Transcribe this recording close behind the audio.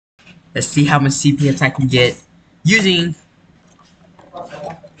Let's see how much CPS I can get using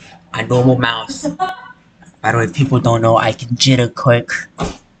a normal mouse. By the way, if people don't know, I can jitter click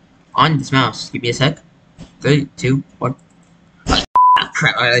on this mouse. Give me a sec. 3, 2, 1. Oh,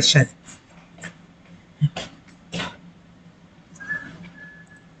 crap, alright, let's try.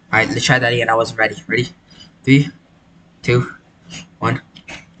 Alright, let's try that again. I wasn't ready. Ready? 3, 2, 1.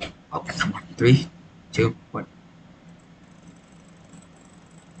 Oh, come on. 3, 2, 1.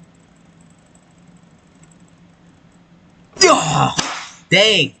 Oh,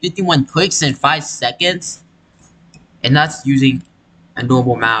 dang! 51 clicks in 5 seconds? And that's using a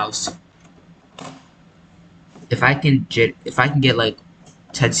normal mouse. If I can get like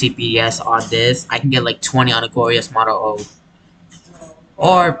 10 CPS on this, I can get like 20 on a Glorious Model O.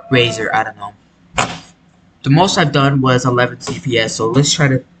 Or Razer, I don't know. The most I've done was 11 CPS, so let's try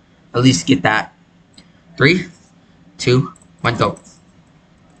to at least get that. 3, 2, 1, go.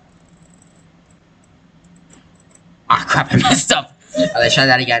 Ah, crap, I messed up. Alright, let's try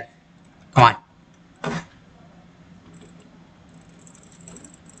that again. Come on.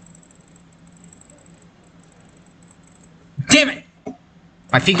 Damn it!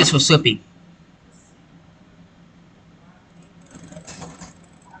 My fingers were slipping.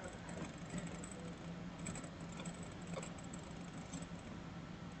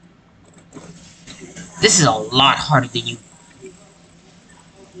 This is a lot harder than you.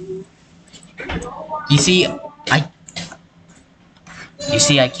 You see,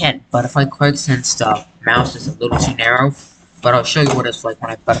 I can't butterfly quick since the mouse is a little too narrow. But I'll show you what it's like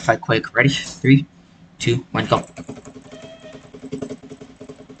when I butterfly quick. Ready? 3, 2, 1, go.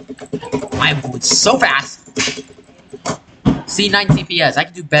 My moving so fast. See, 9 CPS. I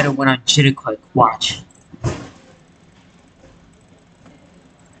can do better when I jitter click. Watch.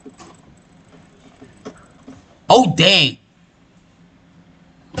 Oh, dang.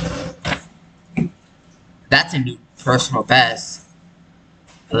 That's a new personal best.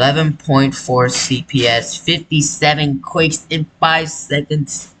 11.4 CPS, 57 clicks in 5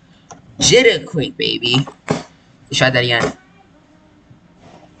 seconds. Jitter click, baby. Let's try that again.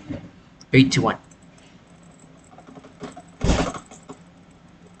 3, 2, 1.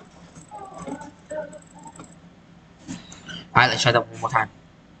 Alright, let's try that one more time.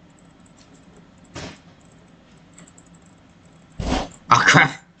 Oh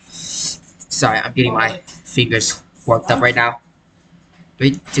crap. Sorry, I'm getting my fingers worked up right now.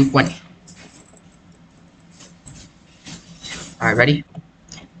 3, 2, 1. Alright, ready?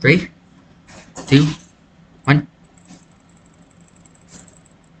 3, 2, 1.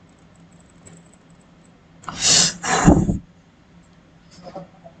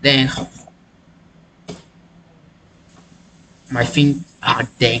 Dang. My finger. Ah,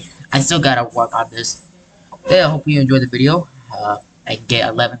 dang. I still gotta work on this. Yeah, I hope you enjoyed the video. I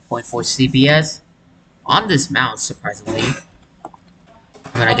get 11.4 CPS on this mouse, surprisingly.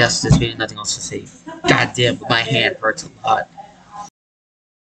 I mean, I guess there's really nothing else to say. God damn, my hand hurts a lot.